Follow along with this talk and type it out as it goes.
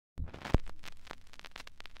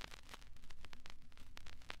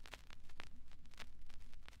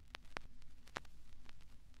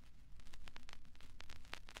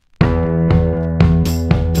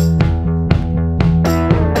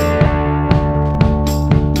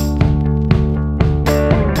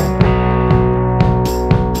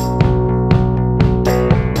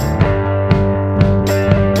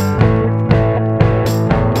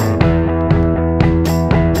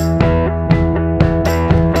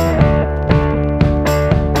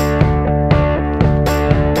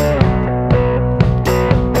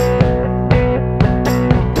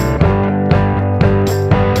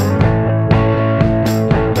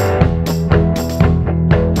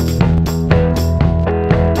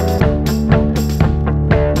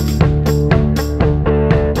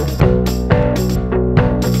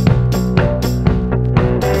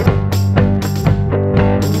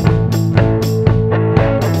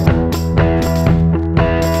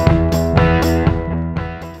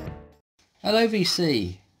Hello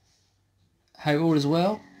VC, hope all is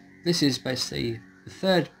well. This is basically the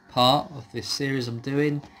third part of this series I'm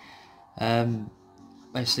doing.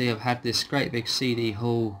 Basically I've had this great big CD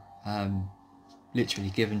haul literally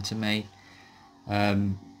given to me,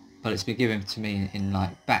 but it's been given to me in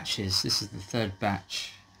like batches. This is the third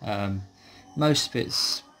batch. Most of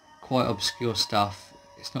it's quite obscure stuff.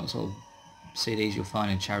 It's not sort of CDs you'll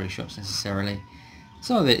find in charity shops necessarily.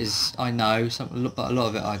 Some of it is I know, but a lot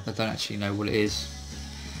of it I don't actually know what it is.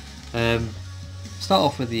 Start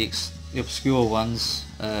off with the obscure ones.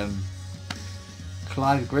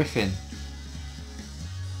 Clive Griffin.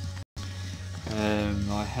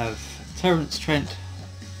 I have Terence Trent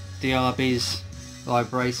D'Arby's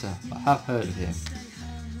Vibrator. I have heard of him.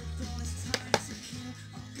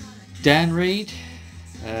 Dan Reed,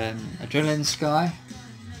 Adrenaline Sky.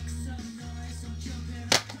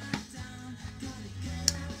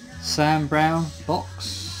 Sam Brown,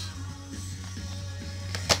 Box.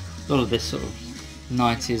 A lot of this sort of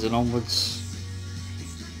 90s and onwards.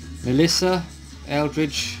 Melissa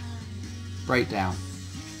Eldridge, Breakdown.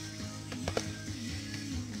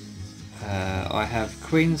 I have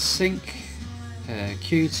Queen's Sink,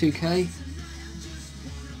 Q2K.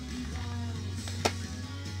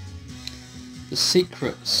 The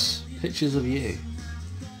Secrets, Pictures of You.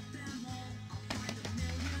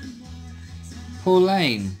 Paul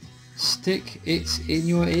Lane, Stick It in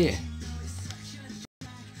Your Ear.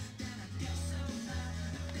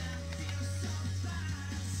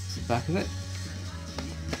 That's the back of it.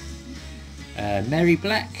 Mary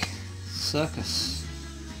Black, Circus.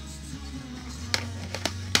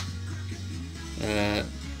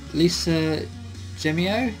 Lisa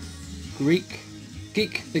Gemio,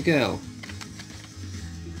 Geek the Girl.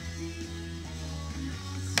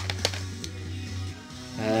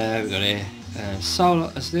 We've got here Soul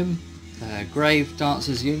Aslim, Grave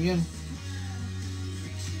Dancers Union.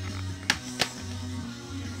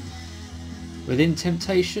 Within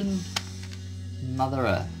Temptation, Mother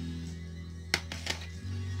Earth.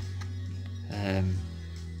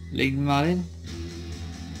 Lean Marlin,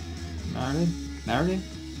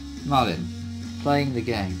 Playing the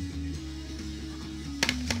Game.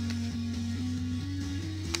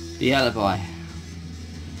 The Alibi. I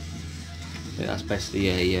think that's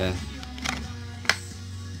basically a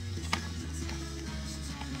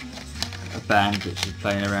band which is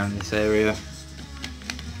playing around this area.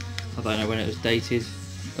 I don't know when it was dated,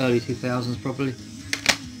 early 2000s probably.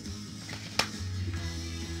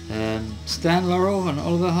 Stan Laurel and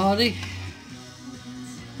Oliver Hardy.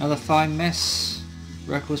 Another Fine Mess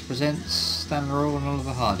Records presents Stan Laurel and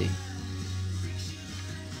Oliver Hardy.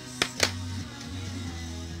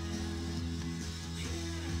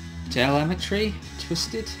 Telemetry,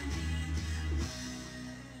 Twisted.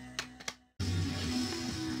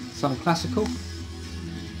 Some classical.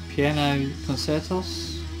 Piano Concertos.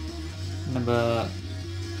 Numbers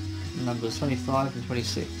 25 and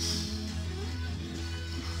 26.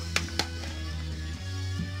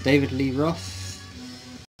 David Lee Roth,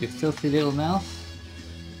 Your Filthy Little Mouth.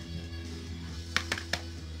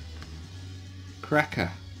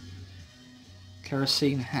 Cracker,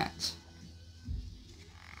 Kerosene Hat.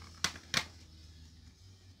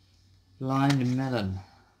 Blind Melon.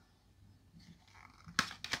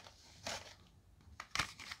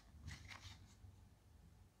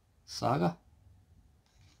 Saga.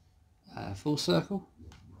 Full Circle.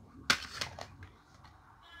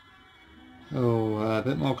 Oh, a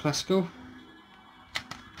bit more classical.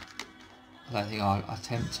 I don't think I'll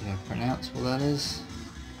attempt to pronounce what that is.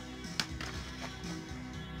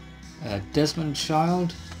 Desmond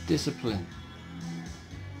Child, Discipline.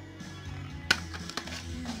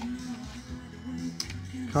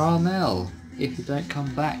 Carmel, If You Don't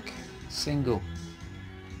Come Back, single.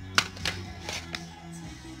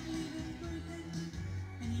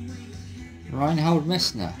 Reinhold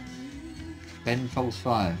Messner, Ben Folds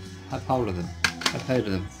 5. I've heard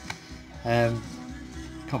of them.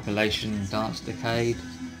 Compilation Dance Decade.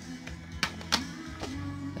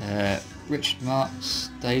 Richard Marx,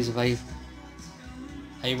 Days of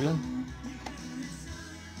Evelyn.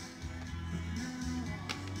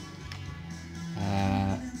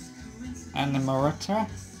 Anna Morata,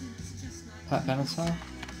 Pat Benatar.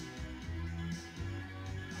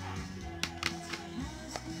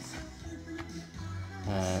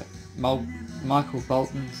 Michael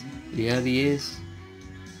Bolton's The Early Years.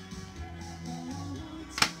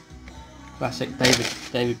 Classic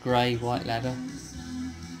David Gray, White Ladder.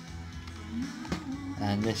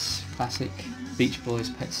 And this classic Beach Boys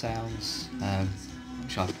Pet Sounds,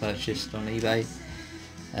 which I've purchased on eBay.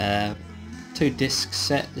 2 disc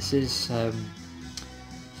set. This is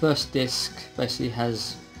first disc basically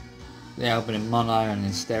has the album in mono and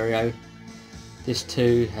in stereo. Disc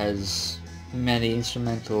 2 has many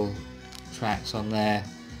instrumental tracks on there,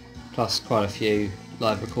 plus quite a few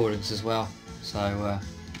live recordings as well. So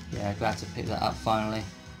yeah, glad to pick that up finally.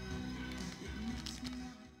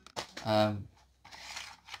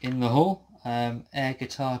 In the hall, Air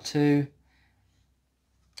Guitar 2,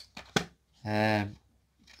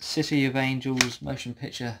 City of Angels motion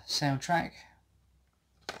picture soundtrack,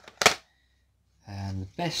 and the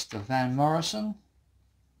best of Van Morrison.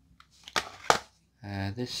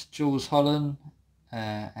 This Jools Holland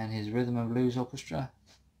and his Rhythm and Blues Orchestra.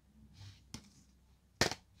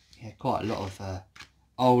 Yeah, quite a lot of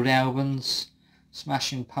old albums.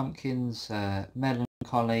 Smashing Pumpkins,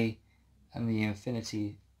 Melancholy, and the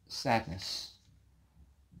Infinity Sadness.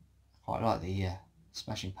 Quite like the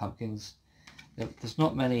Smashing Pumpkins. There's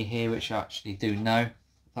not many here which I actually do know.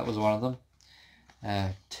 That was one of them.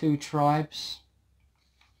 Two Tribes.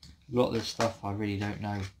 A lot of this stuff I really don't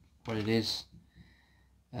know what it is.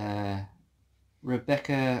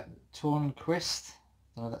 Rebecca Tornquist, I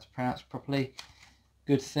don't know if that's pronounced properly.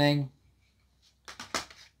 Good Thing.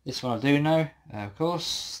 This one I do know, of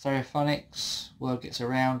course. Stereophonics, World Gets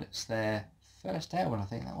Around. It's their first album, I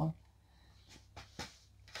think, that one.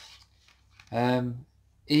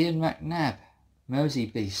 Ian McNabb, Mersey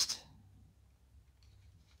Beast.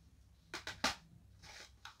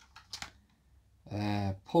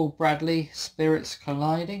 Paul Bradley, Spirits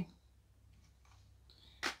Colliding.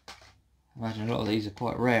 I imagine a lot of these are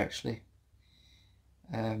quite rare actually.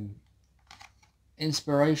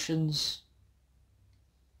 Inspirations.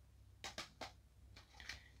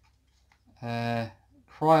 Cry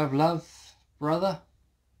of Love, Brother.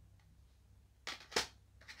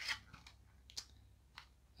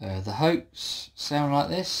 The Hopes, Sound Like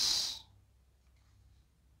This.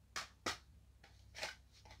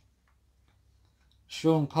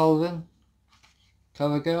 Sean Colvin,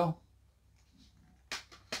 Cover Girl. I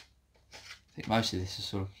think most of this is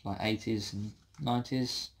sort of like 80s and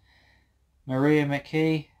 90s. Maria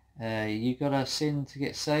McKee, You Gotta Sin to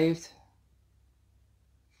Get Saved.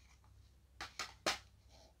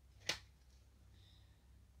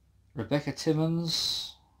 Rebecca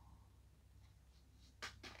Timmons.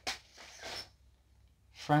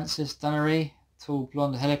 Francis Dunnery, Tall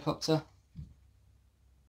Blonde Helicopter.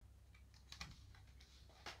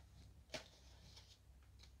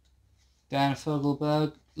 Dan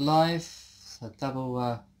Fogelberg Live, it's a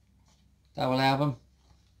double album.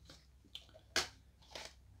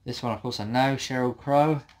 This one of course I know, Sheryl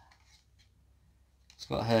Crow. It's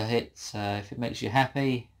got her hits, If It Makes You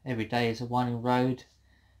Happy, Every Day Is a Winding Road,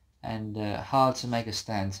 and Hard to Make a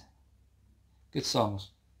Stand. Good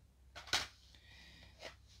songs.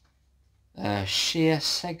 Shea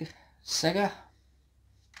Sega.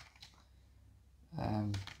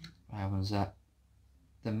 How one's that?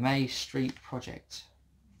 The May Street Project.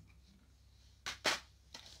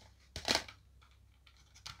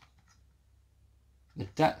 The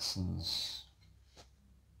Datsuns.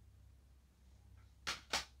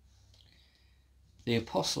 The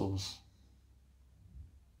Apostles.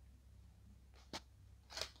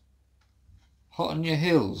 Hot on Your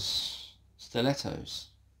Heels. Stilettos.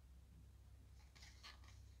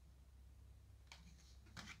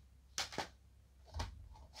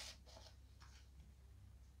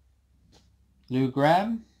 Lou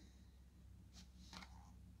Gramm,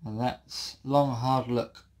 and that's Long Hard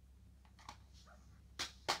Look.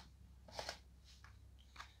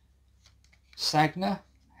 Sagna,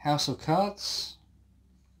 House of Cards.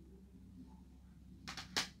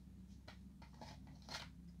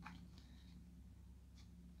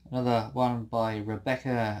 Another one by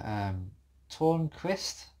Rebecca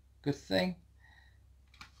Tornquist, Good Thing.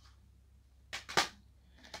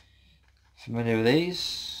 Familiar with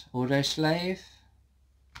these? Audioslave.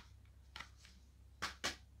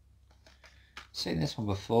 Seen this one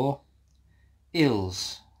before.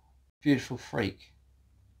 Ills, Beautiful Freak.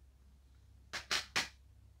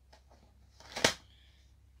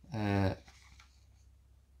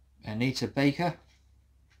 Anita Baker,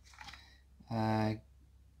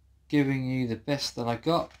 Giving You the Best That I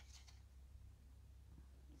Got.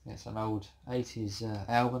 It's an old 80s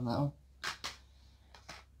album, that one.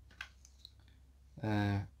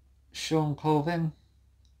 Sean Colvin,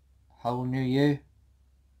 Whole New You.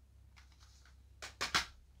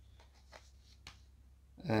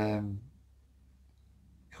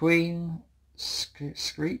 Queen,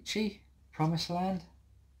 Screechy, Promised Land.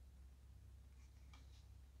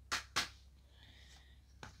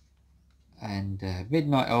 And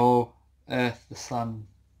Midnight Oil, Earth, the Sun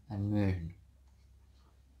and Moon.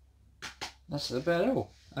 that's about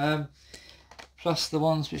all. Plus the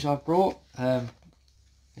ones which I brought,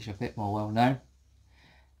 which are a bit more well known.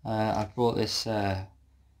 I brought this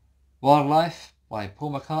Wildlife by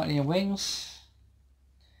Paul McCartney and Wings.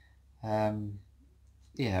 Yeah,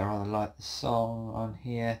 I rather like the song on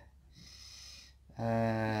here.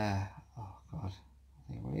 Oh god, I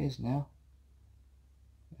think what it is now.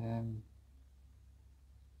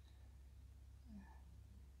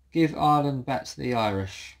 Give Ireland Back to the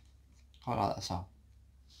Irish. Quite like that song.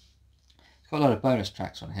 It's got a lot of bonus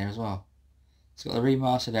tracks on here as well. It's got the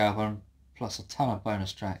remastered album plus a ton of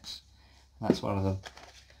bonus tracks. That's one of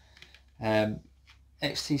them.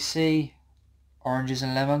 XTC Oranges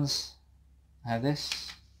and Lemons. I have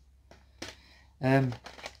this.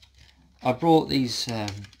 I brought these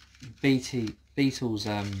Beatles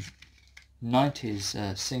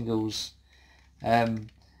 90s singles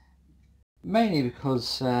mainly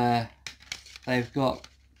because they've got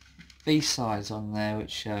B-sides on there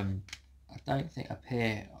which I don't think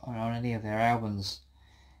appear on any of their albums,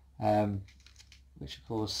 which of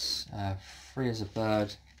course Free as a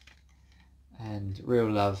Bird and Real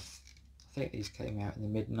Love. I think these came out in the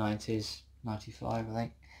mid-90s, 95 I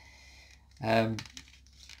think.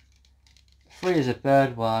 Free as a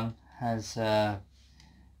Bird one has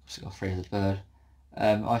what's it got? Free as a Bird.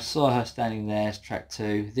 I saw her standing there as track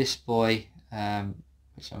 2. This Boy,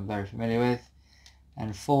 which I'm very familiar with,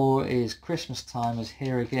 and 4 is Christmas Time is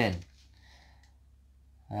Here Again.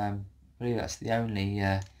 I believe that's the only.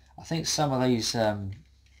 I think some of these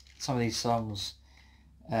songs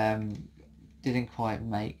didn't quite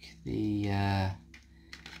make the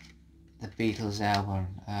Beatles album,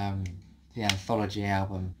 the anthology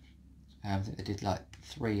album. I think they did like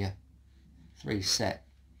three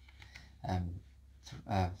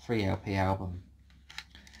LP album,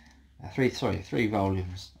 three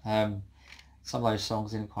volumes. Some of those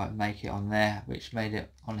songs didn't quite make it on there, which made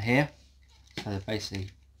it on here. So they're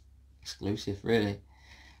basically exclusive, really.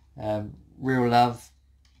 Real Love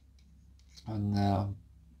on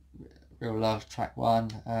Real Love track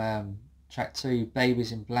 1, track 2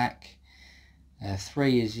 Babies in Black,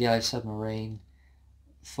 3 is Yellow Submarine,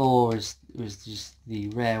 4 was just the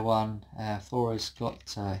rare one, 4 has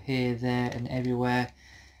got Here, There and Everywhere.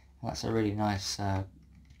 That's a really nice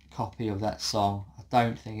copy of that song. I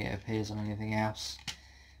don't think it appears on anything else.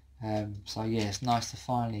 So yeah, it's nice to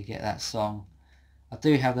finally get that song. I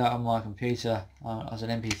do have that on my computer as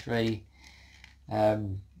an MP3,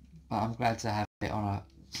 but I'm glad to have it on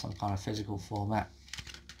some kind of physical format.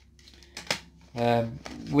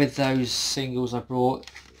 With those singles I brought,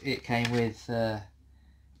 it came with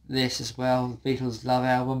this as well, the Beatles Love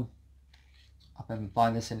album. I've been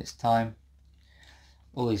buying this in its time.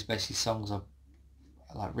 All these basically songs are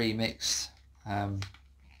like remixed.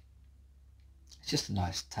 It's just a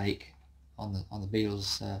nice take on the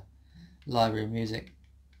Beatles library of music.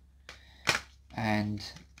 And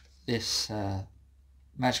this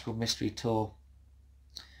Magical Mystery Tour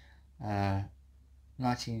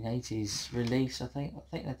 1980s release, I think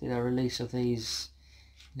they did a release of these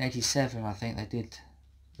in 87. I think they did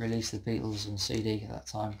release the Beatles on CD at that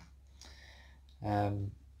time.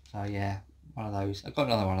 So yeah, one of those. I've got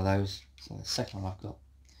another one of those, so the second one I've got.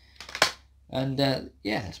 And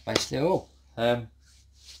yeah, that's basically all.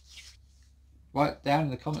 Write down in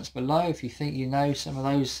the comments below if you think you know some of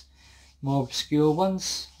those more obscure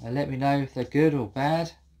ones, and let me know if they're good or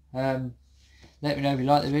bad. Let me know if you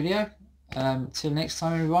like the video. Till next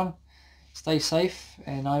time everyone, stay safe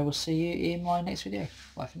and I will see you in my next video.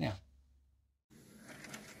 Bye for now.